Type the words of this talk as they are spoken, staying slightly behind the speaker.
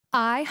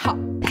I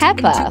hopped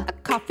Peppa. into a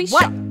coffee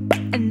shop,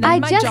 and then I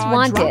my just jaw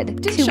wanted dropped in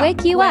to shock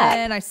wake you up.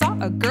 when I saw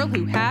a girl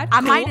who had I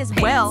cool might as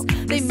well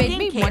pants. They do made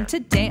me skincare. want to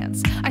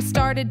dance. I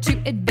started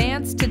to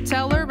advance to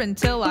tell her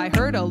until I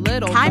heard a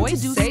little Time to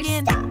voice do say,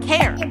 skin "Stop."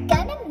 care. You're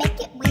gonna make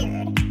it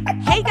weird.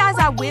 Hey guys,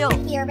 I will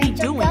Here be and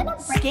you're doing gonna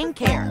break your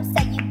skincare. phone,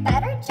 so you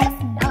better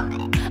just not.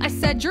 I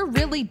said, "You're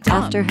really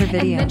dumb." After her video.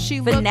 And then she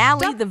Finale,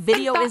 looked up the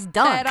video and is thought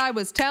done. that I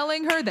was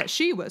telling her that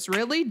she was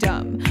really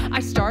dumb.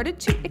 I started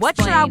to explain. What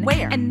should I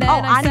wear? And then Oh,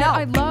 I I said, know.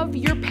 "I love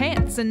your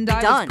pants." And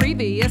I Done. was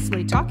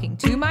previously talking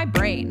to my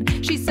brain.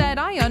 She said,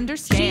 "I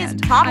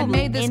understand. She's probably I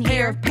made this in pair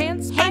here. of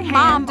pants Hey, by hand,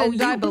 Mom, oh,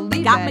 and I you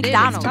believe got that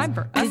McDonald's. it's time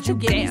for us Did you to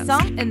give me dance."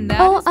 some? And that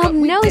Oh, is what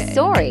we no, did.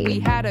 sorry. We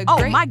had a Oh,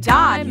 great my God,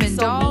 time you're and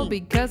so all mean.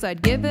 because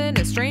I'd given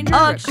a stranger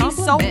a She's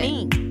so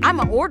compliment. mean.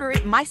 I'ma order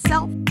it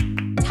myself.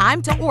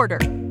 Time to order.